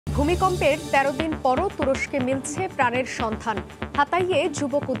ভূমিকম্পের ১৩ দিন পরও তুরস্কে মিলছে প্রাণের সন্ধান। হাতাইয়ে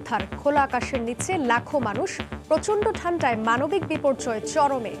যুবক উদ্ধার, খোলা আকাশের নিচে লাখো মানুষ, প্রচণ্ড ঠান্ডায় মানবিক বিপর্যয়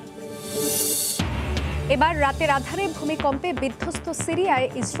চরমে। এবার রাতের আধারে ভূমিকম্পে বিধ্বস্ত সিরিয়ায়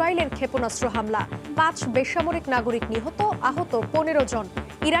ইসরায়েলের ক্ষেপণাস্ত্র হামলা, ৫ বেসামরিক নাগরিক নিহত, আহত ১৫ জন।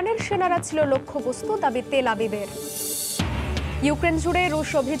 ইরানের সেনারা ছিল লক্ষ্যবস্তু, দাবি তেল আবিবের। ইউক্রেন জুড়ে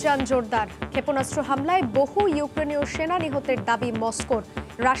রুশ অভিযান জোরদার, ক্ষেপণাস্ত্র হামলায় বহু ইউক্রেনীয় সেনা নিহতের দাবি মস্কোর।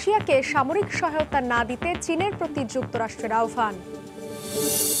 রাশিয়াকে সামরিক সহায়তা না দিতে চীনের প্রতি যুক্তরাষ্ট্রের আহ্বান।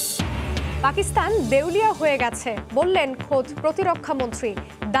 পাকিস্তান দেউলিয়া হয়ে গেছে বললেন খোদ প্রতিরক্ষা মন্ত্রী,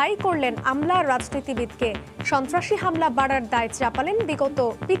 দায়ী করলেন আমলার রাজনীতিবিদকে। সন্ত্রাসী হামলা বাড়ার দায় চাপালেন বিগত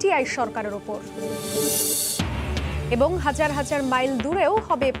পিটিআই সরকারের ওপর। এবং হাজার হাজার মাইল দূরেও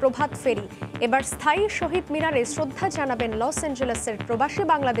হবে প্রভাত ফেরি। এবার স্থায়ী শহীদ মিনারে শ্রদ্ধা জানাবেন লস অ্যাঞ্জেলেসের প্রবাসী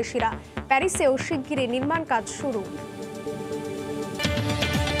বাংলাদেশিরা। প্যারিসেও শিগগিরই নির্মাণ কাজ শুরু।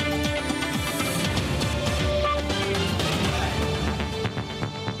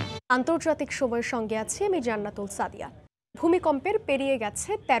 আন্তর্জাতিক সময়ের সঙ্গে আছি আমি জান্নাতুল সাদিয়া। ভূমিকম্পের পেরিয়ে গেছে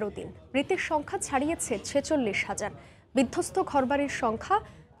 ১৩ দিন, মৃতের সংখ্যা ছাড়িয়েছে ৪৬,০০০, বিধ্বস্ত ঘরবাড়ির সংখ্যা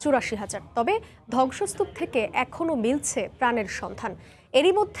 ৮৪,০০০। তবে ধ্বংসস্তূপ থেকে এখনও মিলছে প্রাণের সন্ধান।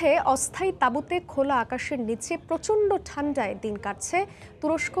 এরই মধ্যে অস্থায়ী তাঁবুতে খোলা আকাশের নিচে প্রচণ্ড ঠান্ডায় দিন কাটছে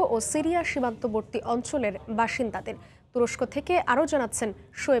তুরস্ক ও সিরিয়া সীমান্তবর্তী অঞ্চলের বাসিন্দাদের। তুরস্ক থেকে আরও জানাচ্ছেন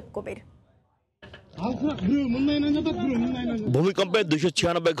শোয়েব কবির। ভূমিকম্পের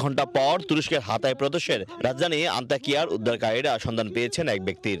 ২৯৬ ঘন্টা পর তুরস্কের হাতাই প্রদেশের রাজধানী আন্তাকিয়ার উদ্ধারকারীরা সন্ধান পেয়েছেন এক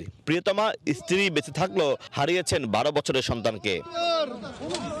ব্যক্তির। প্রিয়তমা স্ত্রী বেঁচে থাকলেও হারিয়েছেন ১২ বছরের সন্তানকে।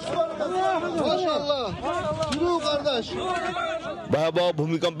 ভয়াবহ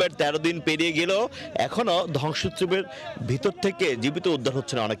ভূমিকম্পের ১৩ দিন পেরিয়ে গেলেও এখনো ধ্বংসস্তূপের ভিতর থেকে জীবিত উদ্ধার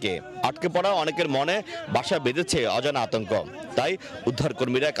হচ্ছেন অনেকে। আটকে পড়া অনেকের মনে বাসা বেঁধেছে অজানা আতঙ্ক। তাই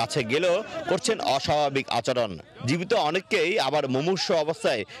উদ্ধারকর্মীরা কাছে গেলেও করছেন অস্বাভাবিক আচরণ। জীবিত অনেককেই আবার মুমূর্ষু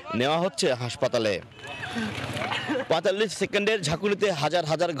অবস্থায় নেওয়া হচ্ছে হাসপাতালে। ৪৫ সেকেন্ডের ঝাঁকুনিতে হাজার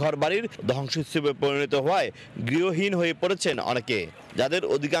হাজার ঘর বাড়ির ধ্বংসস্তূপে পরিণত হওয়ায় গৃহহীন হয়ে পড়েছেন অনেকে, যাদের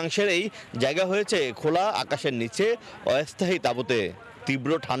অধিকাংশের এই জায়গা হয়েছে খোলা আকাশের নিচে অস্থায়ী তাঁবুতে।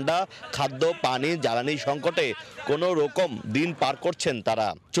 তীব্র ঠান্ডা, খাদ্য, পানি, জ্বালানি সংকটে কোনো রকম দিন পার করছেন তারা।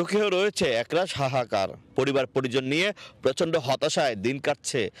 চোখেও রয়েছে একরাশ হাহাকার। পরিবার পরিজন নিয়ে প্রচণ্ড হতাশায় দিন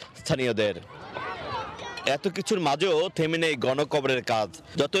কাটছে স্থানীয়দের। এত কিছুর মাঝেও থেমে নেই গণকবরের কাজ।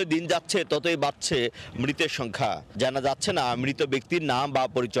 যতই দিন যাচ্ছে ততই বাড়ছে মৃতের সংখ্যা। জানা যাচ্ছে না মৃত ব্যক্তির নাম বা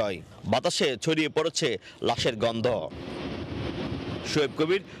পরিচয়। বাতাসে ছড়িয়ে পড়েছে লাশের গন্ধ। শোয়েব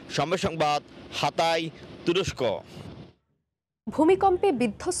কবির, সময় সংবাদ, হাতাই, তুরস্ক। ভূমিকম্পে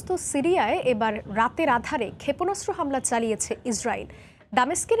বিধ্বস্ত সিরিয়ায় এবার রাতের আধারে ক্ষেপণাস্ত্র হামলা চালিয়েছে ইসরায়েল।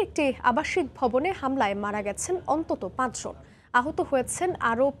 দামেস্কের একটি আবাসিক ভবনে হামলায় মারা গেছেন অন্তত ৫ জন, আহত হয়েছেন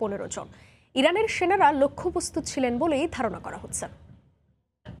আরও ১৫ জন। ইরানের সেনারা লক্ষ্যবস্তু ছিলেন বলেই ধারণা করা হচ্ছে।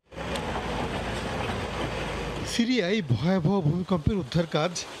 সিরিয়ায় ভয়াবহ ভূমিকম্পের উদ্ধার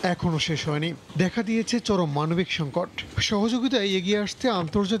কাজ এখনো শেষ হয়নি। দেখা দিয়েছে চরম মানবিক সংকট। সহযোগিতায় এগিয়ে আসতে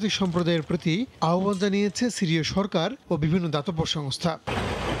আন্তর্জাতিক সম্প্রদায়ের প্রতি আহ্বান জানিয়েছে সিরীয় সরকার ও বিভিন্ন দাতব্য সংস্থা।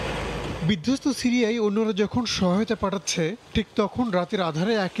 বিধ্বস্ত সিরিয়ায় অন্যরা যখন সহায়তা পাঠাচ্ছে, ঠিক তখন রাতের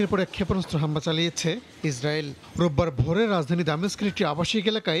আধারে একের পর এক ক্ষেপণাস্ত্র হামলা চালিয়েছে ইসরায়েল। রোববার ভোরে রাজধানী দামেস্কের একটি আবাসিক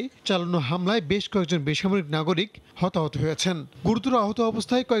এলাকায় চালানো হামলায় বেশ কয়েকজন বেসামরিক নাগরিক হতাহত হয়েছেন। গুরুতর আহত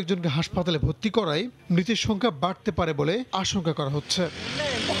অবস্থায় কয়েকজনকে হাসপাতালে ভর্তি করায় মৃতের সংখ্যা বাড়তে পারে বলে আশঙ্কা করা হচ্ছে।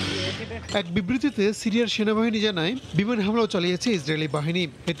 এক বিবৃতিতে সিরিয়ার সেনাবাহিনী জানায়, বিমান হামলাও চালিয়েছে ইসরায়েলি বাহিনী।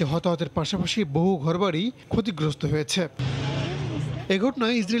 এতে হতাহতের পাশাপাশি বহু ঘরবাড়ি ক্ষতিগ্রস্ত হয়েছে। এ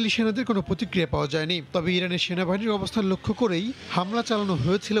ঘটনায় ইসরায়েলি সেনাদের কোনো প্রতিক্রিয়া পাওয়া যায়নি। তবে ইরানের সেনাবাহিনীর অবস্থান লক্ষ্য করেই হামলা চালানো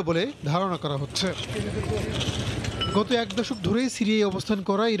হয়েছিল বলে ধারণা করা হচ্ছে। গত এক দশক ধরে সিরিয়ায় অবস্থান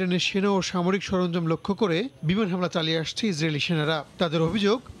করা ইরানের সেনা ও সামরিক সরঞ্জাম লক্ষ্য করে বিমান হামলা চালিয়ে আসছে ইসরায়েলি সেনারা। তাদের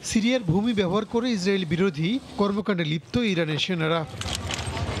অভিযোগ, সিরিয়ার ভূমি ব্যবহার করে ইসরায়েল বিরোধী কর্মকাণ্ডে লিপ্ত ইরানের সেনারা।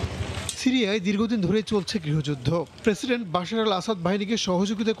 সিরিয়ায় দীর্ঘদিন ধরে চলছে গৃহযুদ্ধ। প্রেসিডেন্ট বাশার আল আসাদ বাহিনীকে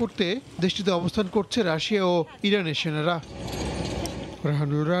সহযোগিতা করতে দেশটিতে অবস্থান করছে রাশিয়া ও ইরানের সেনারা।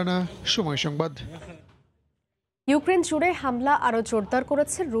 রানা, সময় সংবাদ। ইউক্রেন জুড়ে হামলা আরও জোরদার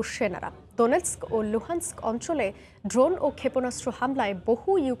করেছে রুশ সেনারা। দোনেৎস্ক ও লুহান্স্ক অঞ্চলে ড্রোন ও ক্ষেপণাস্ত্র হামলায় বহু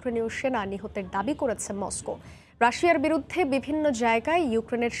ইউক্রেনীয় সেনা নিহতের দাবি করেছে মস্কো। রাশিয়ার বিরুদ্ধে বিভিন্ন জায়গায়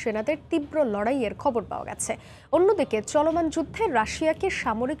ইউক্রেনের সেনাদের তীব্র লড়াইয়ের খবর পাওয়া গেছে। অন্যদিকে চলমান যুদ্ধে রাশিয়াকে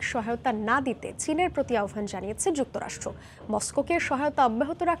সামরিক সহায়তা না দিতে চীনের প্রতি আহ্বান জানিয়েছে যুক্তরাষ্ট্র। মস্কোকে সহায়তা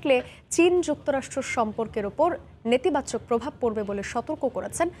অব্যাহত রাখলে চীন যুক্তরাষ্ট্র সম্পর্কের ওপর নেতিবাচক প্রভাব পড়বে বলে সতর্ক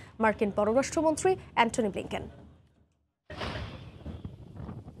করেছেন মার্কিন পররাষ্ট্রমন্ত্রী অ্যান্টনি ব্লিংকেন।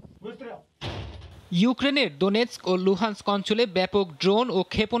 ইউক্রেনের দোনেৎস্ক ও লুহান্স্ক অঞ্চলে ব্যাপক ড্রোন ও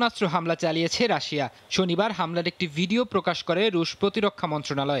ক্ষেপণাস্ত্র হামলা চালিয়েছে রাশিয়া। শনিবার হামলার একটি ভিডিও প্রকাশ করে রুশ প্রতিরক্ষা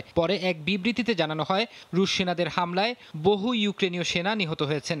মন্ত্রণালয়। পরে এক বিবৃতিতে জানানো হয়, রুশ সেনাদের হামলায় বহু ইউক্রেনীয় সেনা নিহত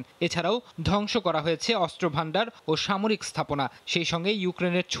হয়েছেন। এছাড়াও ধ্বংস করা হয়েছে অস্ত্রভান্ডার ও সামরিক স্থাপনা। সেই সঙ্গে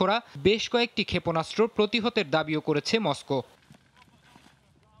ইউক্রেনের ছোড়া বেশ কয়েকটি ক্ষেপণাস্ত্র প্রতিহতের দাবিও করেছে মস্কো।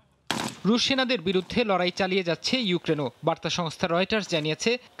 রুশ সেনাদের বিরুদ্ধে লড়াই চালিয়ে যাচ্ছে ইউক্রেনও। বার্তা সংস্থা রয়টার্স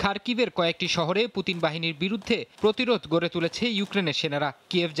জানিয়েছে, খার্কিভের কয়েকটি শহরে পুতিন বাহিনীর বিরুদ্ধে প্রতিরোধ গড়ে তুলেছে ইউক্রেনের সেনারা।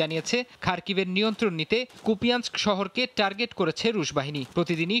 কিয়েভ জানিয়েছে, খার্কিভের নিয়ন্ত্রণ নিতে কুপিয়ানস্ক শহরকে টার্গেট করেছে রুশ বাহিনী।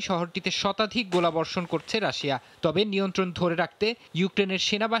 প্রতিদিনই শহরটিতে শতাধিক গোলাবর্ষণ করছে রাশিয়া। তবে নিয়ন্ত্রণ ধরে রাখতে ইউক্রেনের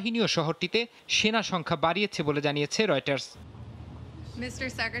সেনাবাহিনীও শহরটিতে সেনা সংখ্যা বাড়িয়েছে বলে জানিয়েছে রয়টার্স।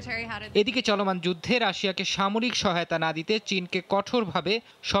 এদিকে চলমান যুদ্ধে রাশিয়াকে সামরিক সহায়তা না দিতে চীনকে কঠোরভাবে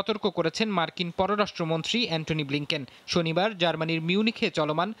সতর্ক করেছেন মার্কিন পররাষ্ট্রমন্ত্রী অ্যান্টনি ব্লিংকেন। শনিবার জার্মানির মিউনিখে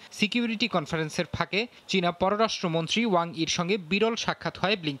চলমান সিকিউরিটি কনফারেন্সের ফাঁকে চীনা পররাষ্ট্রমন্ত্রী ওয়াং ইর সঙ্গে বিরল সাক্ষাৎ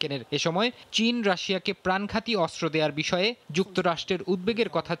হয় ব্লিংকেনের। এ সময় চীন রাশিয়াকে প্রাণঘাতী অস্ত্র দেওয়ার বিষয়ে যুক্তরাষ্ট্রের উদ্বেগের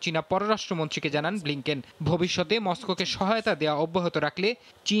কথা চীনা পররাষ্ট্রমন্ত্রীকে জানান ব্লিংকেন। ভবিষ্যতে মস্কোকে সহায়তা দেওয়া অব্যাহত রাখলে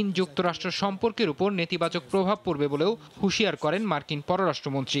চীন যুক্তরাষ্ট্র সম্পর্কের উপর নেতিবাচক প্রভাব পড়বে বলেও হুঁশিয়ার করেন মার্কিন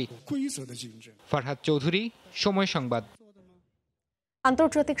পররাষ্ট্রমন্ত্রী। ফারহাদ চৌধুরী, সময় সংবাদ।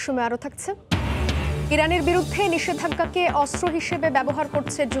 আন্তর্জাতিক সময় আরো থাকছে। ইরানের বিরুদ্ধে নিষেধাজ্ঞাকে অস্ত্র হিসেবে ব্যবহার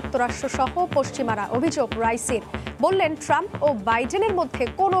করছে যুক্তরাষ্ট্র সহ পশ্চিমারা, অভিযোগ রাইসির। বললেন, ট্রাম্প ও বাইডেনের মধ্যে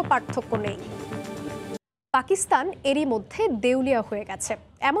কোনো পার্থক্য নেই। পাকিস্তান এরই মধ্যে দেউলিয়া হয়ে গেছে,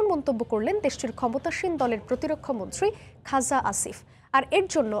 এমন মন্তব্য করলেন দেশটির ক্ষমতাসীন দলের প্রতিরক্ষা মন্ত্রী খাজা আসিফ। আর এর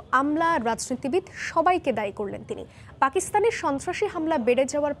জন্য আমলা, রাজনীতিবিদ সবাইকে দায়ী করলেন তিনি। পাকিস্তানের সন্ত্রাসী হামলা বেড়ে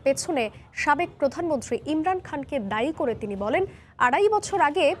যাওয়ার পেছনে সাবেক প্রধানমন্ত্রী ইমরান খানকে দায়ী করে তিনি বলেন, ২.৫ বছর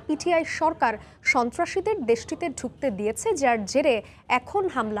আগে পিটিআই সরকার সন্ত্রাসীদের দেশটিতে ঢুকতে দিয়েছে, যার জেরে এখন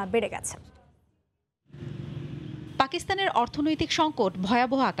হামলা বেড়ে গেছে। পাকিস্তানের অর্থনৈতিক সংকট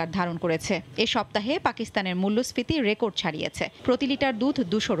ভয়াবহ আকার ধারণ করেছে। এ সপ্তাহে পাকিস্তানের মূল্যস্ফীতি রেকর্ড ছাড়িয়েছে। প্রতি লিটার দুধ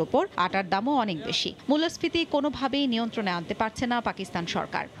 ২০০-র ওপর, আটার দামও অনেক বেশি। মূল্যস্ফীতি কোনোভাবেই নিয়ন্ত্রণে আনতে পারছে না পাকিস্তান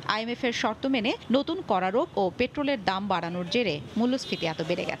সরকার। IMF এর শর্ত মেনে নতুন করারোপ ও পেট্রোলের দাম বাড়ানোর জেরে মূল্যস্ফীতি এত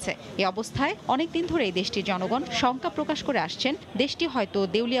বেড়ে গেছে। এই অবস্থায় অনেকদিন ধরেই দেশটির জনগণ শঙ্কা প্রকাশ করে আসছেন, দেশটি হয়তো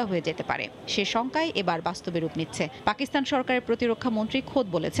দেউলিয়া হয়ে যেতে পারে। সে শঙ্কায় এবার বাস্তবে রূপ নিচ্ছে। পাকিস্তান সরকারের প্রতিরক্ষা মন্ত্রী খোদ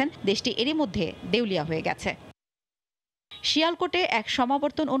বলেছেন, দেশটি এরই মধ্যে দেউলিয়া হয়ে গেছে। শিয়ালকোটে এক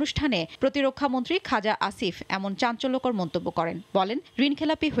সমাবর্তন অনুষ্ঠানে প্রতিরক্ষা মন্ত্রী খাজা আসিফ এমন চাঞ্চল্যকর মন্তব্য করেন। বলেন,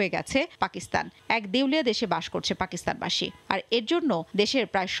 ঋণখেলাপি হয়ে গেছে পাকিস্তান। এক দেউলিয়া দেশে বাস করছে পাকিস্তানবাসী। আর এর জন্য দেশের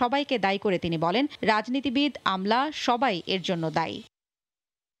প্রায় সবাইকে দায়ী করে তিনি বলেন, রাজনীতিবিদ, আমলা সবাই এর জন্য দায়ী।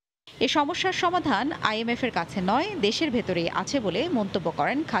 এ সমস্যার সমাধান IMF এর কাছে নয়, দেশের ভেতরেই আছে বলে মন্তব্য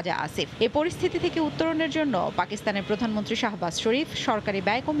করেন খাজা আসিফ। এ পরিস্থিতি থেকে উত্তরণের জন্য পাকিস্তানের প্রধানমন্ত্রী শাহবাজ শরীফ সরকারি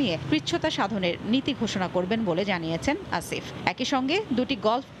ব্যয় কমিয়ে কৃচ্ছ্রতা সাধনের নীতি ঘোষণা করবেন বলে জানিয়েছেন আসিফ। একই সঙ্গে দুটি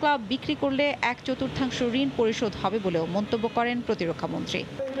গলফ ক্লাব বিক্রি করলে 1/4 ঋণ পরিশোধ হবে বলেও মন্তব্য করেন প্রতিরক্ষা মন্ত্রী।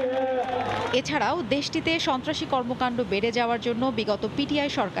 এছাড়াও দেশটিতে সন্ত্রাসী কর্মকাণ্ড বেড়ে যাওয়ার জন্য বিগত পিটিআই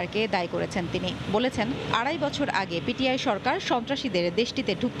সরকারকে দায়ী করেছেন তিনি। বলেছেন, ২.৫ বছর আগে পিটিআই সরকার সন্ত্রাসীদের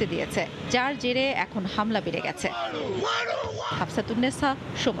দেশটিতে ঢুকতে দিয়েছে, যার জেরে এখন হামলা বেড়ে গেছে। হাফসাতুন্নেসা,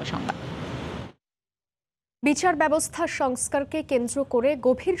 সময় সংবাদ। বিচার ব্যবস্থার সংস্কারকে কেন্দ্র করে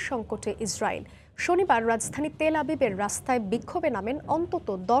গভীর সংকটে ইসরায়েল। শনিবার রাজধানী তেল আবিবের রাস্তায় বিক্ষোভে নামেন অন্তত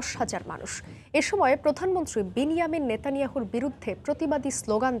 10,000 মানুষ। এ সময় প্রধানমন্ত্রী বিনিয়ামিন নেতানিয়াহুর বিরুদ্ধে প্রতিবাদী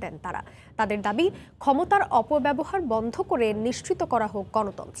স্লোগান দেন তারা। তাদের দাবি, ক্ষমতার অপব্যবহার বন্ধ করে নিশ্চিত করা হোক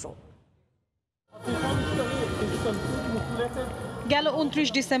গণতন্ত্র। গেল ২৯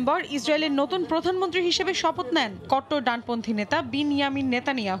 ডিসেম্বর ইসরায়েলের নতুন প্রধানমন্ত্রী হিসেবে শপথ নেন কট্টর ডানপন্থী নেতা বিনিয়ামিন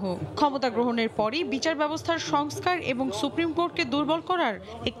নেতানিয়াহু। ক্ষমতা গ্রহণের পরই বিচার ব্যবস্থার সংস্কার এবং সুপ্রিম কোর্টকে দুর্বল করার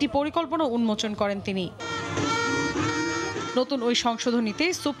একটি পরিকল্পনা উন্মোচন করেন তিনি। নতুন ওই সংশোধনীতে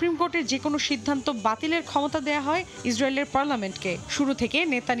সুপ্রিম কোর্টের যে কোনো সিদ্ধান্ত বাতিলের ক্ষমতা দেয়া হয় ইসরায়েলের পার্লামেন্টকে। শুরু থেকে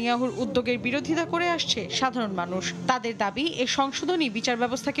নেতানিয়াহুর উদ্যোগের বিরোধিতা করে আসছে সাধারণ মানুষ। তাদের দাবি, এ সংশোধনী বিচার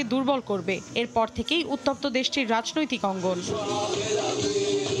ব্যবস্থাকে দুর্বল করবে। এরপর থেকেই উত্তপ্ত দেশটির রাজনৈতিক অঙ্গন।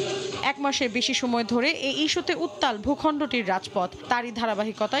 1 মাসের বেশি সময় ধরে এই ইস্যুতে উত্তাল ভূখণ্ডটির রাজপথ। তারই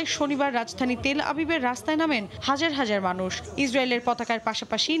ধারাবাহিকতায় শনিবার রাজধানী তেল আবিবের রাস্তায় নামেন হাজার হাজার মানুষ। ইসরায়েলের পতাকার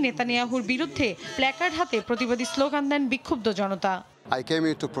পাশাপাশি নেতানিয়াহুর বিরুদ্ধে প্ল্যাকার্ড হাতে প্রতিবাদী স্লোগান দেন বিক্ষুব্ধ জনতা। I came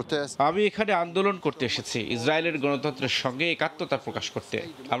here to protest. আমি এখানে আন্দোলন করতে এসেছি ইসরায়েলের গণতন্ত্রের সঙ্গে একাত্মতা প্রকাশ করতে।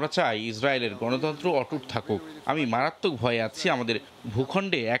 আমরা চাই ইসরায়েলের গণতন্ত্র অটুট থাকুক। আমি মারাত্মক ভয়ে আছি আমাদের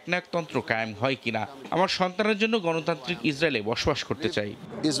ভূখণ্ডে একনায়কতন্ত্র কায়েম হয় কিনা। আমার সন্তানের জন্য গণতান্ত্রিক ইসরায়েলে বসবাস করতে চাই।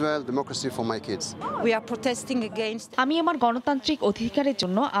 Israel democracy for my kids. We are protesting against. আমি আমার গণতান্ত্রিক অধিকারের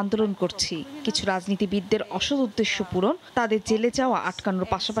জন্য আন্দোলন করছি। কিছু রাজনীতিবিদদের অসৎ উদ্দেশ্য পূরণ, তাদের জেলে যাওয়া আটকানোর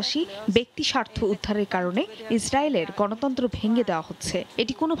পাশাপাশি ব্যক্তি স্বার্থ উদ্ধারের কারণে ইসরায়েলের গণতন্ত্র ভেঙে দেওয়া হচ্ছে।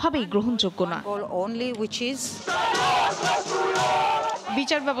 এটি কোনোভাবেই গ্রহণযোগ্য না।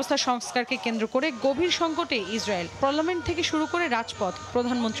 বিচার ব্যবস্থা সংস্কারকে কেন্দ্র করে গভীর সংকটে ইসরায়েল। পার্লামেন্ট থেকে শুরু করে রাজপথ,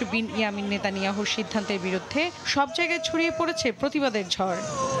 প্রধানমন্ত্রী বিনয়ামিন নেতানিয়াহুর সিদ্ধান্তের বিরুদ্ধে সব জায়গায় ছড়িয়ে পড়েছে প্রতিবাদের ঝড়।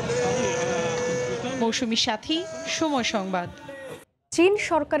 মৌসুমী সাথী, সময় সংবাদ। চীন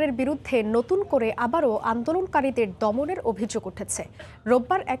সরকারের বিরুদ্ধে নতুন করে আবারও আন্দোলনকারীদের দমনের অভিযোগ উঠেছে।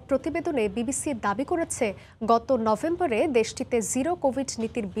 রোববার এক প্রতিবেদনে বিবিসি দাবি করেছে, গত নভেম্বরে দেশটিতে জিরো কোভিড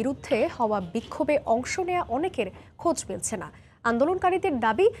নীতির বিরুদ্ধে হওয়া বিক্ষোভে অংশ নেওয়া অনেকের খোঁজ মিলছে না। আন্দোলনকারীদের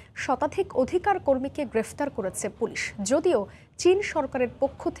দাবি, শতাধিক অধিকার কর্মীকে গ্রেফতার করেছে পুলিশ, যদিও চীন সরকারের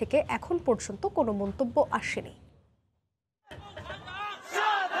পক্ষ থেকে এখন পর্যন্ত কোনো মন্তব্য আসেনি।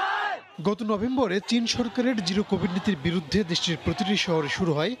 গত নভেম্বরে চীন সরকারের জিরো কোভিড নীতির বিরুদ্ধে দেশটির প্রতিটি শহরে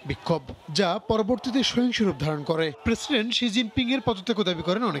শুরু হয় বিক্ষোভ, যা পরবর্তীতে সহিংস রূপ ধারণ করে। প্রেসিডেন্ট শি জিনপিং এর পদত্যাগ দাবি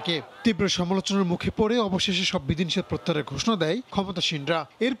করেন অনেকে। তীব্র সমালোচনার মুখে পড়ে অবশেষে সব বিধিনিষেধ প্রত্যাহারের ঘোষণা দেয় ক্ষমতাসীনরা।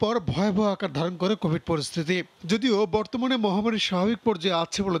 এরপর ভয়াবহ আকার ধারণ করে কোভিড পরিস্থিতি, যদিও বর্তমানে মহামারীর স্বাভাবিক পর্যায়ে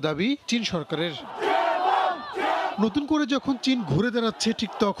আছে বলে দাবি চীন সরকারের। নতুন করে যখন চীন ঘুরে দাঁড়াচ্ছে,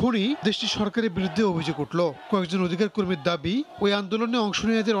 ঠিক তখনই দেশটির সরকারের বিরুদ্ধে অভিযোগ উঠল। কয়েকজন অধিকার কর্মীর দাবি, ওই আন্দোলনে অংশ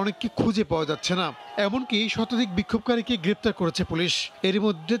নেওয়াদের অনেককে খুঁজে পাওয়া যাচ্ছে না। এমনকি শতাধিক বিক্ষোভকারীকে গ্রেপ্তার করেছে পুলিশ। এর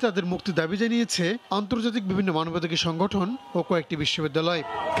মধ্যে তাদের মুক্তির দাবি জানিয়েছে আন্তর্জাতিক বিভিন্ন মানবাধিকার সংগঠন ও কয়েকটি বিশ্ববিদ্যালয়।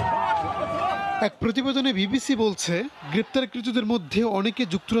 এক প্রতিবেদনে বিবিসি বলছে, গ্রেপ্তারকৃতদের মধ্যে অনেকে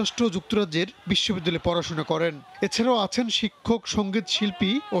যুক্তরাষ্ট্র ও যুক্তরাজ্যের বিশ্ববিদ্যালয়ে পড়াশোনা করেন। এছাড়াও আছেন শিক্ষক, সঙ্গীত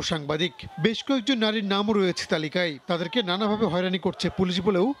শিল্পী ও সাংবাদিক। বেশ কয়েকজন নারীর নামও রয়েছে তালিকায়। তাদেরকে নানাভাবে হয়রানি করছে পুলিশ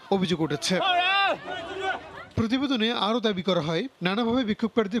বলেও অভিযোগ উঠেছে। প্রতিবেদনে আরও দাবি করা হয়, নানাভাবে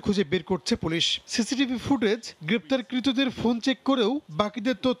বিক্ষোভকারীদের খুঁজে বের করছে police. CCTV footage, গ্রেপ্তারকৃতদের phone check করেও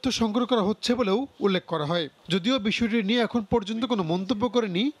বাকিদের তথ্য সংগ্রহ করা হচ্ছে বলেও উল্লেখ করা হয়। যদিও বিষয়টি নিয়ে এখন পর্যন্ত কোনো মন্তব্য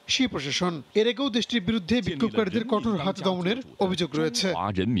করেনি শি প্রশাসন। এর আগেও দেশটির বিরুদ্ধে বিক্ষোভকারীদের কঠোর হাত দমনের অভিযোগ রয়েছে।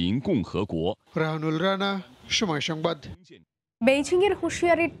 রাহানুল রানা, সময় সংবাদ। বেইজিংয়ের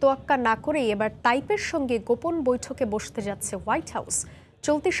হুঁশিয়ারির তোয়াক্কা না করেই এবার তাইপের সঙ্গে গোপন বৈঠকে বসতে যাচ্ছে হোয়াইট হাউস।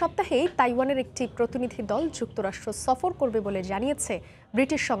 চলতি সপ্তাহেই তাইওয়ানের একটি প্রতিনিধি দল যুক্তরাষ্ট্র সফর করবে বলে জানিয়েছে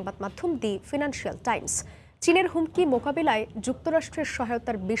ব্রিটিশ সংবাদ মাধ্যম দি ফিনান্সিয়াল টাইমস। চীনের হুমকি মোকাবিলায় যুক্তরাষ্ট্রের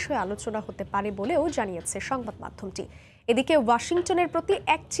সহায়তার বিষয়ে আলোচনা হতে পারে বলেও জানিয়েছে সংবাদ মাধ্যমটি। এদিকে ওয়াশিংটনের প্রতি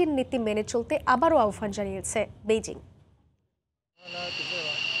এক চীন নীতি মেনে চলতে আবারও আহ্বান জানিয়েছে বেইজিং।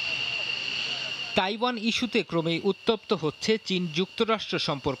 তাইওয়ান ইস্যুতে ক্রমেই উত্তপ্ত হচ্ছে চীন যুক্তরাষ্ট্র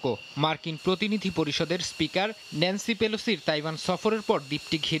সম্পর্ক। মার্কিন প্রতিনিধি পরিষদের স্পিকার ন্যান্সি পেলোসির তাইওয়ান সফরের পর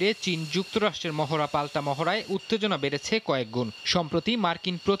দ্বীপটি ঘিরে চীন যুক্তরাষ্ট্রের মহড়া পাল্টা মহড়ায় উত্তেজনা বেড়েছে কয়েক গুণ। সম্প্রতি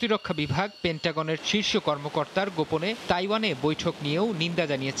মার্কিন প্রতিরক্ষা বিভাগ পেন্টাগনের শীর্ষ কর্মকর্তার গোপনে তাইওয়ানে বৈঠক নিয়েও নিন্দা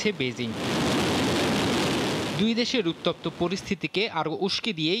জানিয়েছে বেইজিং। দুই দেশের উত্তপ্ত পরিস্থিতিকে আরও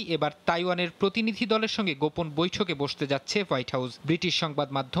উস্কে দিয়েই এবার তাইওয়ানের প্রতিনিধি দলের সঙ্গে গোপন বৈঠকে বসতে যাচ্ছে হোয়াইট হাউস। ব্রিটিশ সংবাদ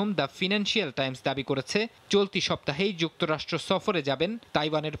মাধ্যম দ্য ফিনান্সিয়াল টাইমস দাবি করেছে, চলতি সপ্তাহেই যুক্তরাষ্ট্র সফরে যাবেন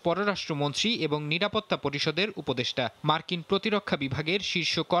তাইওয়ানের পররাষ্ট্রমন্ত্রী এবং নিরাপত্তা পরিষদের উপদেষ্টা। মার্কিন প্রতিরক্ষা বিভাগের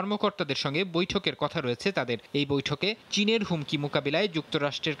শীর্ষ কর্মকর্তাদের সঙ্গে বৈঠকের কথা রয়েছে তাদের। এই বৈঠকে চীনের হুমকি মোকাবিলায়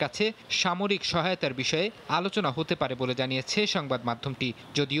যুক্তরাষ্ট্রের কাছে সামরিক সহায়তার বিষয়ে আলোচনা হতে পারে বলে জানিয়েছে সংবাদ মাধ্যমটি,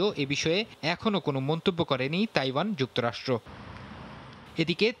 যদিও এ বিষয়ে এখনও কোনো মন্তব্য করেনি তাইওয়ান যুক্তরাষ্ট্র।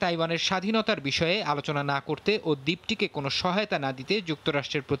 এদিকে তাইওয়ানের স্বাধীনতার বিষয়ে আলোচনা না করতে ও দ্বীপটিকে কোনো সহায়তা না দিতে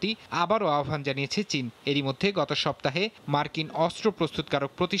যুক্তরাষ্ট্রের প্রতি আবারও আহ্বান জানিয়েছে চীন। এরই মধ্যে গত সপ্তাহে মার্কিন অস্ত্র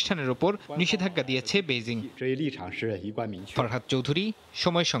প্রস্তুতকারক প্রতিষ্ঠানের ওপর নিষেধাজ্ঞা দিয়েছে বেইজিং। ফরহাদ চৌধুরী,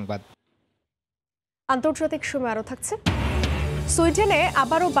 সময় সংবাদ। আন্তর্জাতিক সময় আরও থাকছে। সুইডেনে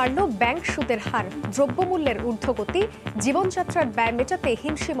আবারও বাড়ল ব্যাংক সুদের হার, দ্রব্যমূল্যের ঊর্ধ্বগতি, জীবনযাত্রার ব্যয় মেটাতে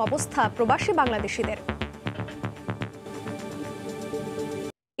হিমশিম অবস্থা প্রবাসী বাংলাদেশিদের।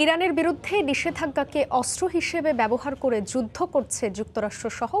 ইরানের বিরুদ্ধে নিষেধাজ্ঞাকে অস্ত্র হিসেবে ব্যবহার করে যুদ্ধ করছে যুক্তরাষ্ট্র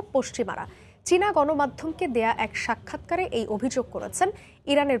সহ পশ্চিমারা। চীনা গণমাধ্যমকে দেয়া এক সাক্ষাৎকারে এই অভিযোগ করেছেন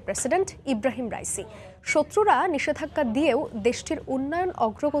ইরানের প্রেসিডেন্ট ইব্রাহিম রাইসি। শত্রুরা নিষেধাজ্ঞা দিয়েও দেশটির উন্নয়ন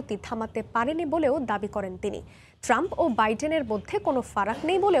অগ্রগতি থামাতে পারেনি বলেও দাবি করেন তিনি। ট্রাম্প ও বাইডেনের মধ্যে কোনো ফারাক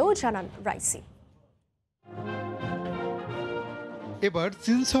নেই বলেও জানান রাইসি। এবার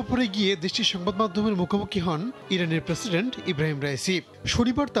চীন সফরে গিয়ে দেশটির সংবাদ মাধ্যমের মুখোমুখি হন ইরানের প্রেসিডেন্ট ইব্রাহিম রাইসি।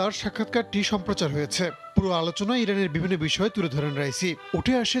 শনিবার তার সাক্ষাৎকারটি সম্প্রচার হয়েছে। পুরো আলোচনায় ইরানের বিভিন্ন বিষয় তুলে ধরেন রাইসি।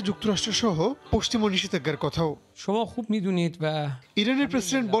 উঠে আসে যুক্তরাষ্ট্র সহ পশ্চিমা নিষেধাজ্ঞার কথাও। ইরানের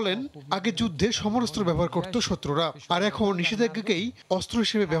প্রেসিডেন্ট বলেন, আগে যুদ্ধে সমরাস্ত্র ব্যবহার করত শত্রুরা, আর এখন নিষেধাজ্ঞাকেই অস্ত্র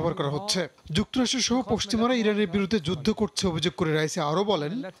হিসেবে ব্যবহার করা হচ্ছে। যুক্তরাষ্ট্র সহ পশ্চিমারা ইরানের বিরুদ্ধে যুদ্ধ করছে অভিযোগ করে রাইসি আরো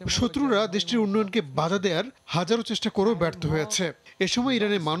বলেন, শত্রুরা দেশটির উন্নয়নকে বাধা দেওয়ার হাজারো চেষ্টা করেও ব্যর্থ হয়েছে। এ সময়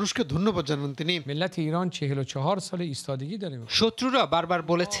ইরানের মানুষকে ধন্যবাদ জানান তিনি। শত্রুরা বারবার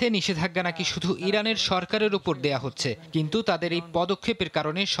বলেছে নিষেধাজ্ঞা নাকি শুধু ইরানের সরকারের উপর দেয়া হচ্ছে, কিন্তু তাদের এই পদক্ষেপের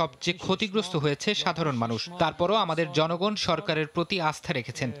কারণে সবচেয়ে ক্ষতিগ্রস্ত হয়েছে সাধারণ মানুষ। তারপরও আমাদের জনগণ সরকারের প্রতি আস্থা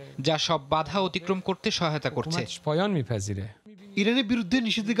রেখেছেন, যা সব বাধা অতিক্রম করতে সহায়তা করছে। ইরানের বিরুদ্ধে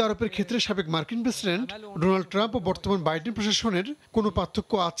নিষেধাজ্ঞা আরোপের ক্ষেত্রে সাবেক মার্কিন প্রেসিডেন্ট ডোনাল্ড ট্রাম্প ও বর্তমান বাইডেন প্রশাসনের কোনো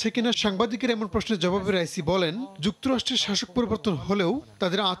পার্থক্য আছে কিনা সাংবাদিকের এমন প্রশ্নের জবাবে রাইসি বলেন, যুক্তরাষ্ট্রের শাসক পরিবর্তন হলেও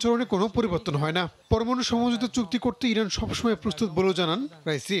তাদের আচরণে কোনো পরিবর্তন হয় না। পরমাণু সমঝোতা চুক্তি করতে ইরান সবসময় প্রস্তুত বলেও জানান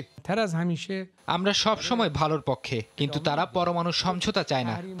রাইসি। আমরা সব সময় ভালোর পক্ষে, কিন্তু তারা পরমাণু সমঝোতা চায়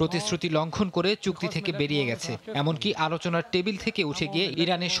না। প্রতিশ্রুতি লঙ্ঘন করে চুক্তি থেকে বেরিয়ে গেছে, এমনকি আলোচনার টেবিল থেকে উঠে গিয়ে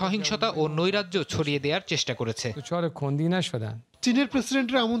ইরানের সহিংসতা ও নৈরাজ্য ছড়িয়ে দেওয়ার চেষ্টা করেছে। চীনের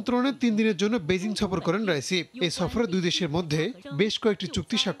প্রেসিডেন্টের আমন্ত্রণে 3 দিনের জন্য বেজিং সফর করেন রাইসি। এই সফরে দুই দেশের মধ্যে বেশ কয়েকটি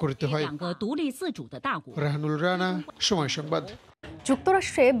চুক্তি স্বাক্ষরিত হয়। রাহানুল রানা, সময় সংবাদ।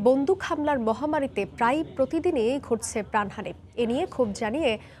 যুক্তরাষ্ট্রে বন্দুক হামলার মহামারীতে প্রায় প্রতিদিনই ঘটছে প্রাণহানি। এ নিয়ে ক্ষোভ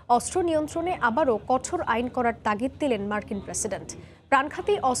জানিয়ে অস্ত্র নিয়ন্ত্রণে আবারও কঠোর আইন করার তাগিদ দিলেন মার্কিন প্রেসিডেন্ট।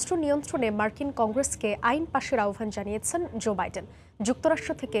 প্রাণঘাতী অস্ত্র নিয়ন্ত্রণে মার্কিন কংগ্রেসকে আইন পাশের আহ্বান জানিয়েছেন জো বাইডেন।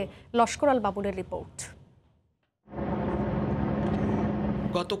 যুক্তরাষ্ট্র থেকে লস্কর আল বাবুলের রিপোর্ট।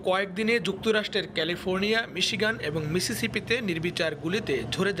 গত কয়েকদিনে যুক্তরাষ্ট্রের ক্যালিফোর্নিয়া, মিশিগান এবং মিসিসিপিতে নির্বিচার গুলিতে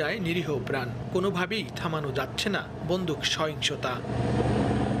ঝরে যায় নিরীহ প্রাণ। কোনোভাবেই থামানো যাচ্ছে না বন্দুক সহিংসতা।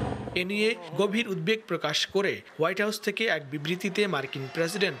 এ নিয়ে গভীর উদ্বেগ প্রকাশ করে হোয়াইট হাউস থেকে এক বিবৃতিতে মার্কিন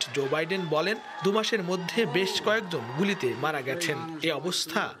প্রেসিডেন্ট জো বাইডেন বলেন, 2 মাসের মধ্যে বেশ কয়েকজন গুলিতে মারা গেছেন। এ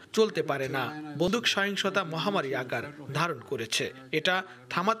অবস্থা চলতে পারে না। বন্দুক সহিংসতা মহামারী আকার ধারণ করেছে। এটা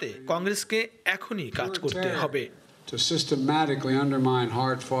থামাতে কংগ্রেসকে এখনই কাজ করতে হবে। To systematically undermine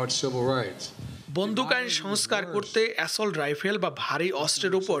hard-fought civil rights. বন্দুক আইন সংস্কার করতে অ্যাসল্ট রাইফেল বা ভারী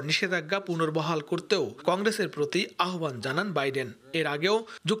অস্ত্রের উপর নিষেধাজ্ঞা পুনর্বহাল করতেও কংগ্রেসের প্রতি আহ্বান জানান বাইডেন। এর আগেও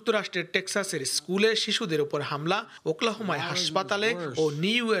যুক্তরাষ্ট্রের টেক্সাসের স্কুলে শিশুদের উপর হামলা, ওকলাহোমায় হাসপাতালে ও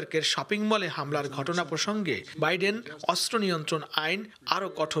নিউ ইয়র্কের শপিং মলে হামলার ঘটনা প্রসঙ্গে বাইডেন অস্ত্র নিয়ন্ত্রণ আইন আরও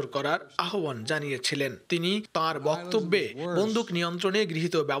কঠোর করার আহ্বান জানিয়েছিলেন। তিনি তাঁর বক্তব্যে বন্দুক নিয়ন্ত্রণে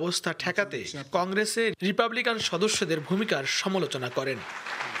গৃহীত ব্যবস্থা ঠেকাতে কংগ্রেসের রিপাবলিকান সদস্যদের ভূমিকার সমালোচনা করেন।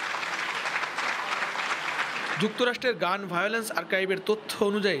 যুক্তরাষ্ট্রের গান ভায়োলেন্স আর্কাইভের তথ্য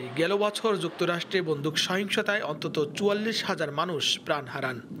অনুযায়ী গেল বছর যুক্তরাষ্ট্রে বন্দুক সহিংসতায় অন্তত 44,000 মানুষ প্রাণ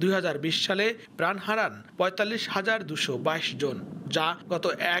হারান। 2020 সালে প্রাণ হারান 45,222 জন, যা গত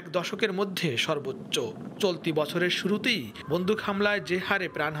এক দশকের মধ্যে সর্বোচ্চ। চলতি বছরের শুরুতেই বন্দুক হামলায় যে হারে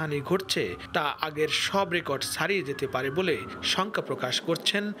প্রাণহানি ঘটছে তা আগের সব রেকর্ড ছাড়িয়ে যেতে পারে বলে শঙ্কা প্রকাশ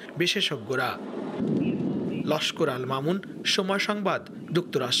করছেন বিশেষজ্ঞরা। লস্কর আল মামুন, সময় সংবাদ,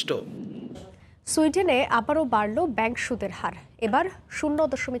 যুক্তরাষ্ট্র। সুইডেনে আবারও বাড়ল ব্যাংক সুদের হার। এবার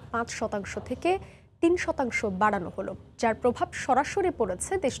 0.5% থেকে 3% বাড়ানো হলো, যার প্রভাব সরাসরি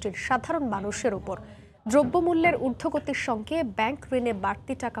পড়েছে দেশটির সাধারণ মানুষের উপর। দ্রব্যমূল্যের ঊর্ধ্বগতির সঙ্গে ব্যাংক ঋণে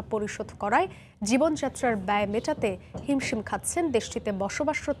বাড়তি টাকা পরিশোধ করায় জীবনযাত্রার ব্যয় মেটাতে হিমশিম খাচ্ছেন দেশটিতে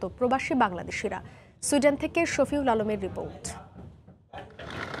বসবাসরত প্রবাসী বাংলাদেশিরা। সুইডেন থেকে শফিউল আলমের রিপোর্ট।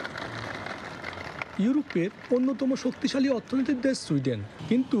 ইউরোপের অন্যতম শক্তিশালী অর্থনৈতিক দেশ সুইডেন,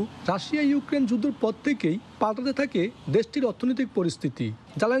 কিন্তু রাশিয়া ইউক্রেন যুদ্ধের পর থেকেই পাল্টাতে থাকে দেশটির অর্থনৈতিক পরিস্থিতি।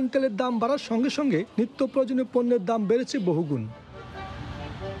 জ্বালানি তেলের দাম বাড়ার সঙ্গে সঙ্গে নিত্য প্রয়োজনীয় পণ্যের দাম বেড়েছে বহুগুণ।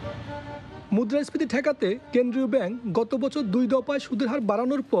 মুদ্রাস্ফীতি ঠেকাতে কেন্দ্রীয় ব্যাংক গত বছর 2 দফায় সুদের হার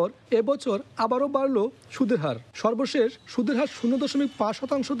বাড়ানোর পর এবছর আবারও বাড়ল সুদের হার। সর্বশেষ সুদের হার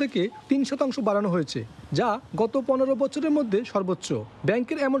 0.5% থেকে 3% বাড়ানো হয়েছে, যা গত 15 বছরের মধ্যে সর্বোচ্চ।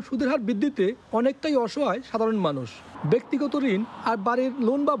 ব্যাংকের এমন সুদের হার বৃদ্ধিতে অনেকটাই অসহায় সাধারণ মানুষ। ব্যক্তিগত ঋণ আর বাড়ির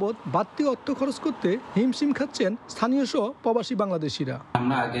লোন বাবদ বাড়তি অর্থ খরচ করতে হিমশিম খাচ্ছেন স্থানীয় সহ প্রবাসী বাংলাদেশিরা।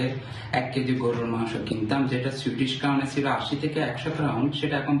 আমরা আগে 1 কেজি গরুর মাংস কিনতাম, যেটা সুইডিশ ক্রাউনে ছিল 80 থেকে 100 ক্রাউন,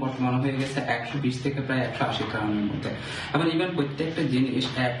 সেটা এখন বর্তমানে হয়ে গেছে 120 থেকে প্রায় 180 ক্রাউনের মধ্যে। এবং ইভেন প্রত্যেকটা জিনিস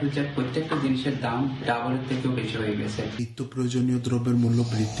প্রত্যেকটা জিনিসের দাম ডাবলের থেকেও বেশি হয়ে গেছে। নিত্য প্রয়োজনীয় দ্রব্যের মূল্য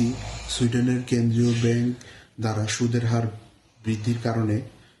বৃদ্ধি, সুইডেনের কেন্দ্রীয় ব্যাংক দ্বারা সুদের হার বৃদ্ধির কারণে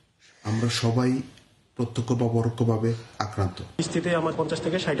আমরা সবাই প্রত্যক্ষ বা পরোক্ষভাবে আক্রান্ত। কিস্তিতে আমার 50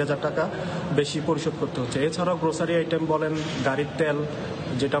 থেকে 60,000 টাকা বেশি পরিশোধ করতে হচ্ছে। এছাড়াও গ্রোসারি আইটেম বলেন, গাড়ির তেল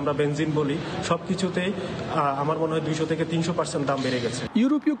যেটা আমরা বেনজিন বলি, সবকিছুতেই আমার মনে হয় 200 থেকে 300% দাম বেড়ে গেছে।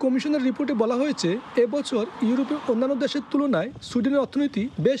 ইউরোপীয় কমিশনের রিপোর্টে বলা হয়েছে এবছর ইউরোপের অন্যান্য দেশের তুলনায় সুইডেনের অর্থনীতি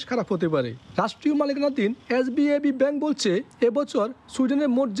বেশ খারাপ হতে পারে। রাষ্ট্রীয় মালিকানাধীন SBAB ব্যাংক বলছে এবছর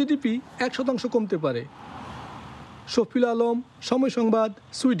সুইডেনের মোট জিডিপি 1% কমতে পারে। শফিল আলম, সময় সংবাদ,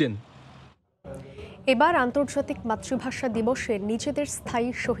 সুইডেন। এবার আন্তর্জাতিক মাতৃভাষা দিবসে নিজেদের স্থায়ী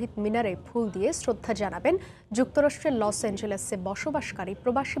শহীদ মিনারে ফুল দিয়ে শ্রদ্ধা জানাবেন যুক্তরাষ্ট্রের লস অ্যাঞ্জেলেসে বসবাসকারী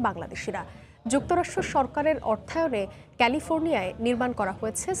প্রবাসী বাংলাদেশিরা। যুক্তরাষ্ট্র সরকারের অর্থায়নে ক্যালিফোর্নিয়ায় নির্মাণ করা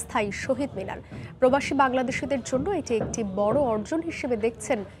হয়েছে স্থায়ী শহীদ মিনার। প্রবাসী বাংলাদেশিদের জন্য এটি একটি বড় অর্জন হিসেবে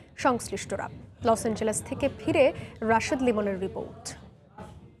দেখছেন সংশ্লিষ্টরা। লস অ্যাঞ্জেলেস থেকে ফিরে রাশেদ লিমনের রিপোর্ট।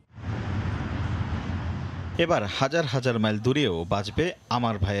 এবার হাজার হাজার মাইল দূরেও বাজবে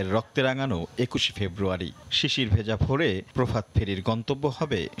আমার ভাইয়ের রক্তে রাঙানো 21শে ফেব্রুয়ারি। শিশির ভেজা ভোরে প্রভাত ফেরির গন্তব্য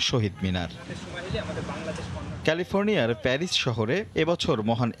হবে শহীদ মিনার। ক্যালিফোর্নিয়ার প্যারিস শহরে এবছর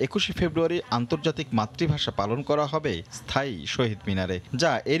মহান 21শে ফেব্রুয়ারি আন্তর্জাতিক মাতৃভাষা পালন করা হবে স্থায়ী শহীদ মিনারে,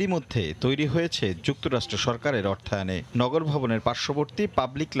 যা এরই মধ্যে তৈরি হয়েছে যুক্তরাষ্ট্র সরকারের অর্থায়নে। নগর ভবনের পার্শ্ববর্তী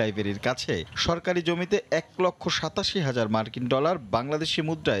পাবলিক লাইব্রেরির কাছে সরকারি জমিতে $1,87,000 মার্কিন বাংলাদেশি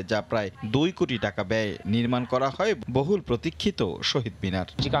মুদ্রায়, যা প্রায় 2 কোটি টাকা ব্যয়ে নির্মাণ করা হয় বহুল প্রতীক্ষিত শহীদ মিনার।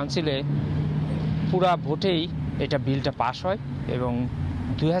 কাউন্সিলে পুরা ভোটেই এটা বিলটা পাস হয় এবং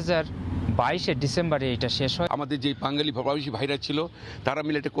 2022 ডিসেম্বরে এটা শেষ হয়। আমাদের যে বাঙালি প্রবাসী ভাইরা ছিল তারা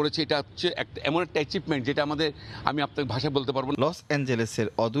মিলে এটা করেছে। এটা হচ্ছে এমন একটা অ্যাচিভমেন্ট যেটা আমি আপনাকে ভাষায় বলতে পারবো না। লস অ্যাঞ্জেলেসের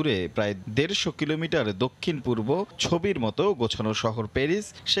অদূরে প্রায় 150 কিলোমিটার দক্ষিণ পূর্ব ছবির মতো গোছানো শহর প্যারিস,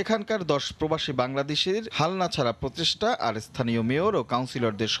 সেখানকার 10 প্রবাসী বাংলাদেশের হালনা ছাড়া প্রচেষ্টা আর স্থানীয় মেয়র ও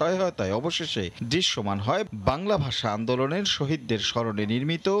কাউন্সিলরদের সহায়তায় অবশেষে দৃশ্যমান হয় বাংলা ভাষা আন্দোলনের শহীদদের স্মরণে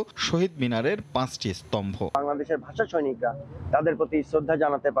নির্মিত শহীদ মিনারের 5টি স্তম্ভ। বাংলাদেশের ভাষা সৈনিকরা তাদের প্রতি শ্রদ্ধা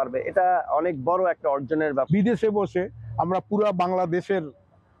জানাতে পারবে, এটা অনেক বড় একটা অর্জনের ব্যাপার। বিদেশে বসে আমরা পুরো বাংলাদেশের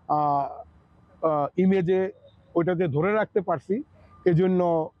ইমেজে ওইটাতে ধরে রাখতে পারছি, এজন্য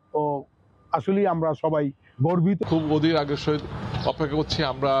আসলে আমরা সবাই গর্বিত। খুব অধীর আগ্রহে অপেক্ষা করছি।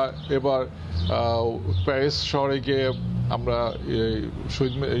 আমরা এবার প্যারিস শহরে গিয়ে আমরা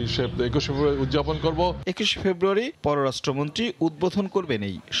শহীদ 21শে ফেব্রুয়ারি উদযাপন করব। 21শে ফেব্রুয়ারি পররাষ্ট্রমন্ত্রী উদ্বোধন করবেন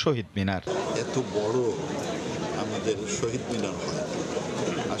এই শহীদ মিনার। এত বড় আমাদের শহীদ মিনার হয়,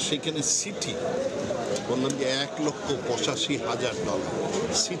 আর সেখানে সিটি বললাম যে $1,85,000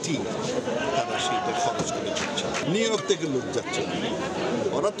 সিটি তারা সেইটা খরচ করে যাচ্ছে। নিউ ইয়র্ক থেকে লোক যাচ্ছে,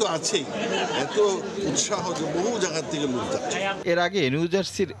 ওরা তো আছেই, এত উৎসাহ যে বহু জায়গা থেকে লোক যাচ্ছে। এর আগে নিউ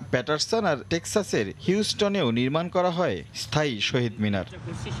জার্সির প্যাটারসন আর টেক্সাসের হিউস্টনেও নির্মাণ করা হয় স্থায়ী শহীদ মিনার।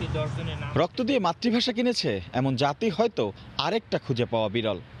 রক্ত দিয়ে মাতৃভাষা কিনেছে এমন জাতি হয়তো আরেকটা খুঁজে পাওয়া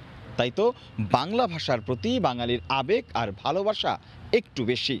বিরল। তাই তো বাংলা ভাষার প্রতি বাঙালির আবেগ আর ভালোবাসা একটু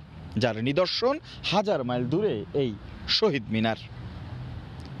বেশি, যার নিদর্শন হাজার মাইল দূরে এই শহীদ মিনার,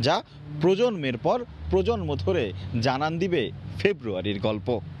 যা প্রজন্মের পর প্রজন্ম ধরে জানান দিবে ফেব্রুয়ারির গল্প।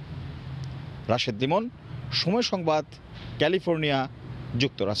 রাশেদ লিমন, সময় সংবাদ, ক্যালিফোর্নিয়া,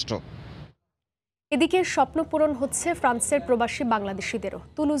 যুক্তরাষ্ট্র। এদিকে স্বপ্ন পূরণ হচ্ছে ফ্রান্সের প্রবাসী বাংলাদেশিদেরও।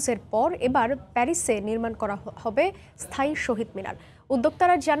 তুলুজের পর এবার প্যারিসে নির্মাণ করা হবে স্থায়ী শহীদ মিনার।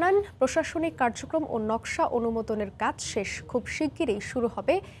 উদ্যোক্তারা জানান, প্রশাসনিক কার্যক্রম ও নকশা অনুমোদনের কাজ শেষ, খুব শিগগিরই শুরু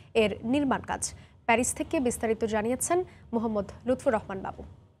হবে এর নির্মাণ কাজ। প্যারিস থেকে বিস্তারিত জানিয়েছেন মোহাম্মদ লুৎফুর রহমান বাবু।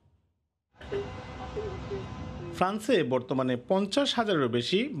 ফ্রান্সে বর্তমানে 50,000-এরও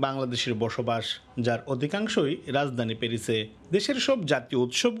বেশি বাংলাদেশের বসবাস, যার অধিকাংশই রাজধানী প্যারিসে। দেশের সব জাতীয়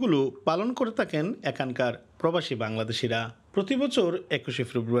উৎসবগুলো পালন করে থাকেন এখানকার প্রবাসী বাংলাদেশিরা। প্রতি বছর 21শে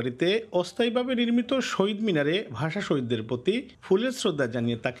ফেব্রুয়ারিতে অস্থায়ীভাবে নির্মিত শহীদ মিনারে ভাষা শহীদদের প্রতি ফুলের শ্রদ্ধা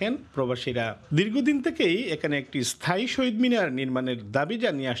জানিয়ে থাকেন প্রবাসীরা। দীর্ঘদিন থেকেই এখানে একটি স্থায়ী শহীদ মিনার নির্মাণের দাবি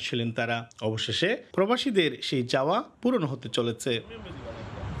জানিয়ে আসছিলেন তারা। অবশেষে প্রবাসীদের সেই চাওয়া পূরণ হতে চলেছে।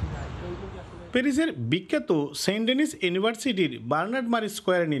 প্যারিসের বিখ্যাত সেন্ট ডেনিস ইউনিভার্সিটির বার্নার্ড মারি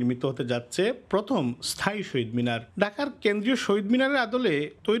স্কোয়ারে নির্মিত হতে যাচ্ছে প্রথম স্থায়ী শহীদ মিনার। ঢাকার কেন্দ্রীয় শহীদ মিনারের আদলে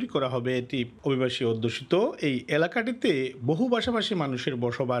তৈরি করা হবে এটি। অভিবাসী অধ্যুষিত এই এলাকাটিতে বহু ভাষাভাষী মানুষের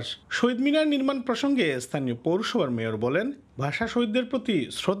বসবাস। শহীদ মিনার নির্মাণ প্রসঙ্গে স্থানীয় পৌরসভার মেয়র বলেন, ভাষা শহীদদের প্রতি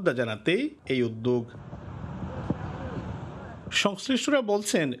শ্রদ্ধা জানাতেই এই উদ্যোগ। সংশ্লিষ্টরা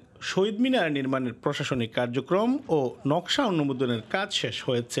বলছেন, শহীদ মিনার নির্মাণের প্রশাসনিক কার্যক্রম ও নকশা অনুমোদনের কাজ শেষ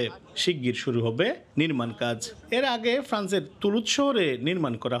হয়েছে, শিগগির শুরু হবে নির্মাণ কাজ। এর আগে ফ্রান্সের তুলুজ শহরে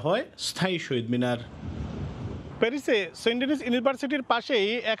নির্মাণ করা হয় স্থায়ী শহীদ মিনার। প্যারিসে সেন্ট ডেনিস ইউনিভার্সিটির পাশেই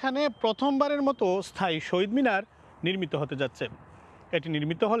এখানে প্রথমবারের মতো স্থায়ী শহীদ মিনার নির্মিত হতে যাচ্ছে। এটি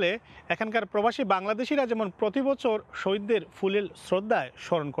নির্মিত হলে এখানকার প্রবাসী বাংলাদেশিরা যেমন প্রতি বছর শহীদদের ফুলেল শ্রদ্ধায়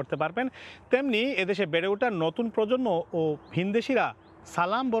স্মরণ করতে পারবেন, তেমনি এদেশে বেড়ে ওঠা নতুন প্রজন্ম ও ভিনদেশিরা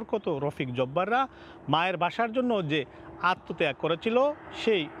সালাম বরকত রফিক জব্বাররা মায়ের ভাষার জন্য যে আত্মত্যাগ করেছিল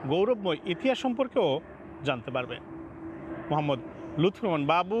সেই গৌরবময় ইতিহাস সম্পর্কেও জানতে পারবে। মোহাম্মদ লুৎফর রহমান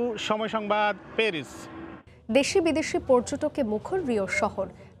বাবু, সময় সংবাদ, প্যারিস। দেশি বিদেশি পর্যটকে মুখর রিও শহর,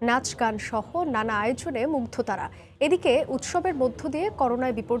 নাচ গান সহ নানা আয়োজনে মুগ্ধ তারা। এদিকে উৎসবের মধ্য দিয়ে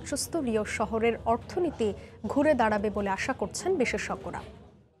করোনায় বিপর্যস্ত রিও শহরের অর্থনীতি ঘুরে দাঁড়াবে বলে আশা করছেন বিশেষজ্ঞরা।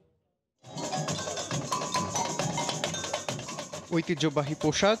 ঐতিহ্যবাহী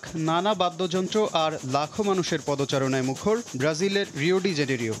পোশাক, নানা বাদ্যযন্ত্র আর লাখো মানুষের পদচারণায় মুখর ব্রাজিলের রিও ডি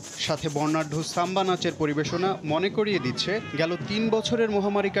জেনেরিও। সাথে বর্ণাঢ্য সাম্বা নাচের পরিবেশনা মনে করিয়ে দিচ্ছে গেল 3 বছরের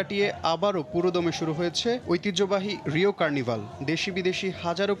মহামারী কাটিয়ে আবারও পুরোদমে শুরু হয়েছে ঐতিহ্যবাহী রিও কার্নিভাল। দেশি বিদেশি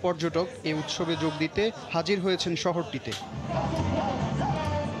হাজারো পর্যটক এই উৎসবে যোগ দিতে হাজির হয়েছেন শহরটিতে।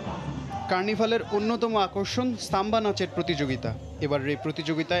 কার্নিভালের অন্যতম আকর্ষণ সাম্বা নাচের প্রতিযোগিতা। এবার এই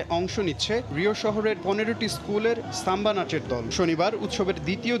প্রতিযোগিতায় অংশ নিচ্ছে রিও শহরের 15টি স্কুলের সাম্বা নাচের দল। শনিবার উৎসবের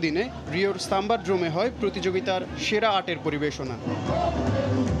দ্বিতীয় দিনে রিওর সাম্বা ড্রোমে হয় প্রতিযোগিতার সেরা আর্টের পরিবেশনা।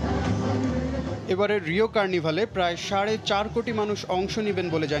 এবারে রিও কার্নিভালে প্রায় 4.5 কোটি মানুষ অংশ নেবেন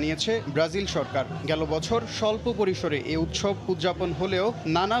বলে জানিয়েছে ব্রাজিল সরকার। গেল বছর স্বল্প পরিসরে এ উৎসব উদযাপন হলেও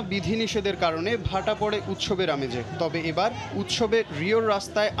নানা বিধিনিষেধের কারণে ভাটা পড়ে উৎসবের আমেজে। তবে এবার উৎসবে রিওর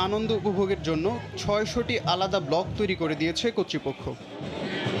রাস্তায় আনন্দ উপভোগের জন্য 600টি আলাদা ব্লক তৈরি করে দিয়েছে কর্তৃপক্ষ।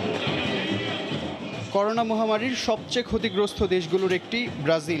 করোনা মহামারীর সবচেয়ে ক্ষতিগ্রস্ত দেশগুলোর একটি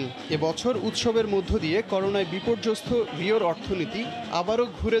ব্রাজিল। এবছর উৎসবের মধ্য দিয়ে করোনায় বিপর্যস্ত রিওর অর্থনীতি আবারও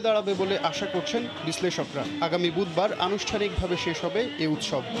ঘুরে দাঁড়াবে বলে আশা করছেন বিশ্লেষকরা। আগামী বুধবার আনুষ্ঠানিকভাবে শেষ হবে এ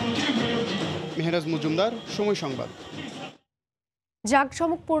উৎসব। মেহরাজ মজুমদার, সময় সংবাদ।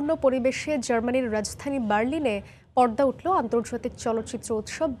 জাঁকজমকপূর্ণ পরিবেশে জার্মানির রাজধানী বার্লিনে পর্দা উঠল আন্তর্জাতিক চলচ্চিত্র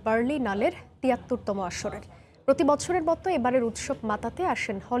উৎসব বার্লিনালের ৭৩তম আসরের। প্রতি বছরের মতো এবারের উৎসব মাতাতে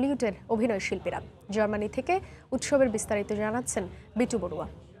আসেন হলিউডের অভিনয় শিল্পীরা। জার্মানি থেকে উৎসবের বিস্তারিত জানাচ্ছেন বিটু বড়ুয়া।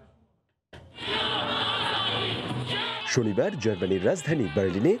 শনিবার জার্মানির রাজধানী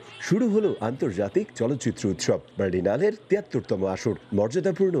বার্লিনে শুরু হলো আন্তর্জাতিক চলচ্চিত্র উৎসব বার্লিনালের ৭৩তম আসর।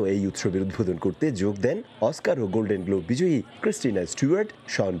 মর্যাদাপূর্ণ এই উৎসবের উদ্বোধন করতে যোগ দেন অস্কার ও গোল্ডেন গ্লোব বিজয়ী Christina Stewart,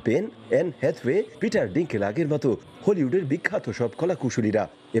 Shaun pen, an Hathaway, Peter ডিঙ্কেলাগের মতো হলিউডের বিখ্যাত সব কলাকুশলীরা।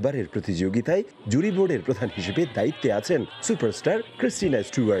 এবারের প্রতিযোগিতায় জুরি বোর্ডের প্রধান হিসেবে দায়িত্বে আছেন সুপারস্টার ক্রিস্টিনা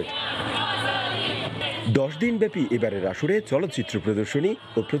স্টুয়ার্ট। 10 দিনব্যাপী এবারের আসরে চলচ্চিত্র প্রদর্শনী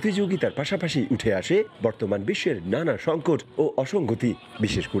ও প্রতিযোগিতার পাশাপাশি উঠে আসে বর্তমান বিশ্বের নানা সংকট ও অসঙ্গতি,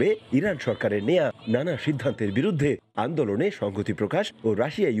 বিশেষ করে ইরান সরকারের নেয়া নানা সিদ্ধান্তের বিরুদ্ধে আন্দোলনে সংহতি প্রকাশ ও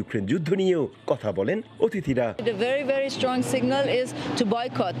রাশিয়া ইউক্রেন যুদ্ধ নিয়েও কথা বলেন অতিথিরা।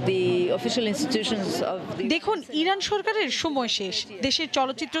 দেখুন, ইরান সরকারের সময় শেষ। দেশের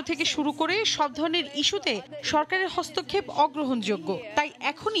চলচ্চিত্র থেকে শুরু করে সব ধরনের ইস্যুতে সরকারের হস্তক্ষেপ অগ্রহণযোগ্য। তাই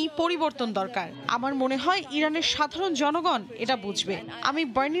এখনই পরিবর্তন দরকার। আমার মনে হয় ইরানের সাধারণ জনগণ এটা বুঝবে। আমি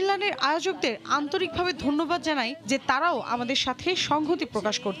বার্লিনের আয়োজকদের আন্তরিকভাবে ধন্যবাদ জানাই যে তারাও আমাদের সাথে সংহতি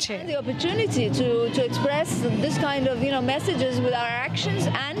প্রকাশ করছে।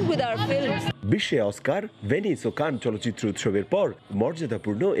 বিশ্বে অস্কার, ভেনিস ও কান চলচ্চিত্র উৎসবের পর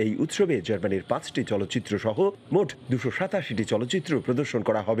মর্যাদাপূর্ণ এই উৎসবে জার্মানির 5টি চলচ্চিত্র সহ মোট 287টি চলচ্চিত্র প্রদর্শন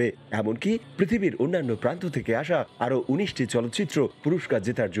করা হবে। এমনকি পৃথিবীর অন্যান্য প্রান্ত থেকে আসা আরো 19টি চলচ্চিত্র পুরস্কার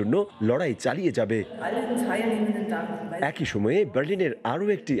জেতার জন্য লড়াই চালিয়ে যাবে। একই সময়ে বার্লিনের আরও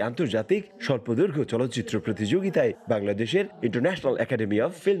একটি আন্তর্জাতিক স্বল্পদৈর্ঘ্য চলচ্চিত্র প্রতিযোগিতায় বাংলাদেশের international academy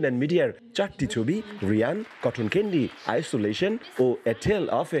of film and মিডিয়ার 4টি ছবি Riyan, cotton candy, isolation O A tell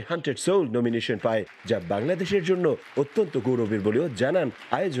of A hunted soul nomination পায়, যা বাংলাদেশের জন্য অত্যন্ত গৌরবের বলেও জানান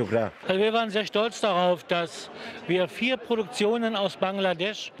আয়োজকরা।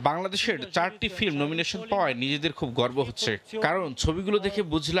 বাংলাদেশের 4টি ফিল্ম নমিনেশন পাওয়ায় নিজেদের খুব গর্ব হচ্ছে, কারণ ছবিগুলো দেখে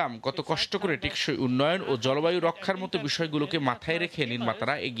বুঝলাম কত কষ্ট করে টেকসই উন্নয়ন ও জলবায়ু রক্ষার মতো বিষয়গুলোকে মাথায় রেখে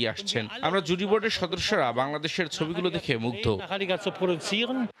নির্মাতারা এগিয়ে আসছেন। আমরা জুরি বোর্ডের সদস্যরা বাংলাদেশের ছবিগুলো দেখে মুগ্ধ।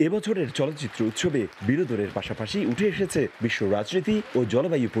 এবছরের চলচ্চিত্র উৎসবে বিনোদনের পাশাপাশি উঠে এসেছে বিশ্ব রাজনীতি ও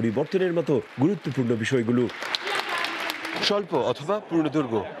জলবায়ু পরিবর্তনের মতো গুরুত্বপূর্ণ বিষয়গুলো। স্বল্প অথবা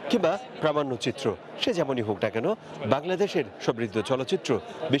পূর্ণদৈর্ঘ্য কিংবা প্রামাণ্যচিত্র, সে যেমনই হোক না কেন, বাংলাদেশের সমৃদ্ধ চলচ্চিত্র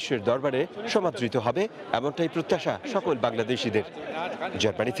বিশ্বের দরবারে সমাদৃত হবে, এমনটাই প্রত্যাশা সকল বাংলাদেশিদের।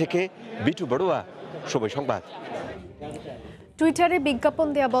 জার্মানি থেকে বিটু বড়ুয়া, সময় সংবাদ। টুইটারে বিজ্ঞাপন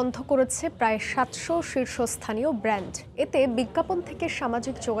দেয়া বন্ধ করেছে প্রায় 700 শীর্ষস্থানীয় ব্র্যান্ড। এতে বিজ্ঞাপন থেকে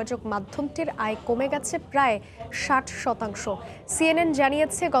সামাজিক যোগাযোগ মাধ্যমটির আয় কমে গেছে প্রায় 60%। সিএনএন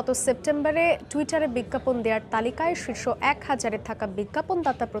জানিয়েছে, গত সেপ্টেম্বরে টুইটারে বিজ্ঞাপন দেওয়ার তালিকায় শীর্ষ 1000-এ থাকা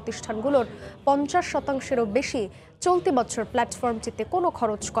বিজ্ঞাপনদাতা প্রতিষ্ঠানগুলোর 50%-এরও বেশি চলতি বছর প্ল্যাটফর্মটিতে কোনো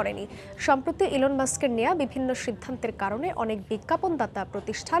খরচ করেনি। সম্প্রতি ইলন মাস্কের নেওয়া বিভিন্ন সিদ্ধান্তের কারণে অনেক বিজ্ঞাপনদাতা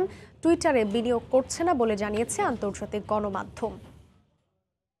প্রতিষ্ঠান টুইটারে বিনিয়োগ করছে না বলে জানিয়েছে আন্তর্জাতিক গণমাধ্যম।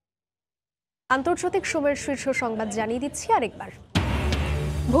 আন্তর্জাতিক সময়ের শীর্ষ সংবাদ জানিয়ে দিচ্ছি আরেকবার।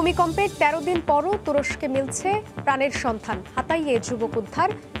 ভূমিকম্পের 13 দিন পরও তুরস্কে মিলছে প্রাণের সন্ধান। হাতাইয়ে যুবক উদ্ধার,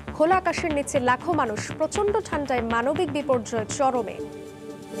 খোলা আকাশের নিচে লাখো মানুষ। প্রচণ্ড ঠান্ডায় মানবিক বিপর্যয় চরমে।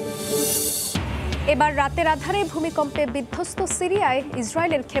 এবার রাতের আধারে ভূমিকম্পে বিধ্বস্ত সিরিয়ায়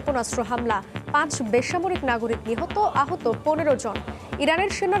ইসরায়েলের ক্ষেপণাস্ত্র হামলা, 5 বেসামরিক নাগরিক নিহত, আহত 15 জন।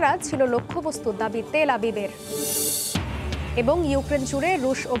 ইরানের সেনারা ছিল লক্ষ্যবস্তু, দাবি তেল আবিবের। এবং ইউক্রেন জুড়ে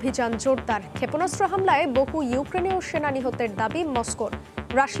রুশ অভিযান জোরদার। ক্ষেপণাস্ত্র হামলায় বহু ইউক্রেনীয় সেনা নিহতের দাবি মস্কোর।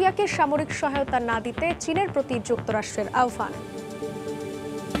 রাশিয়াকে সামরিক সহায়তা না দিতে চীনের প্রতি যুক্তরাষ্ট্রের আহ্বান।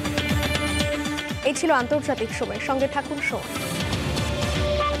 এই ছিল আন্তর্জাতিক সময়। সঙ্গে থাকুন সময়।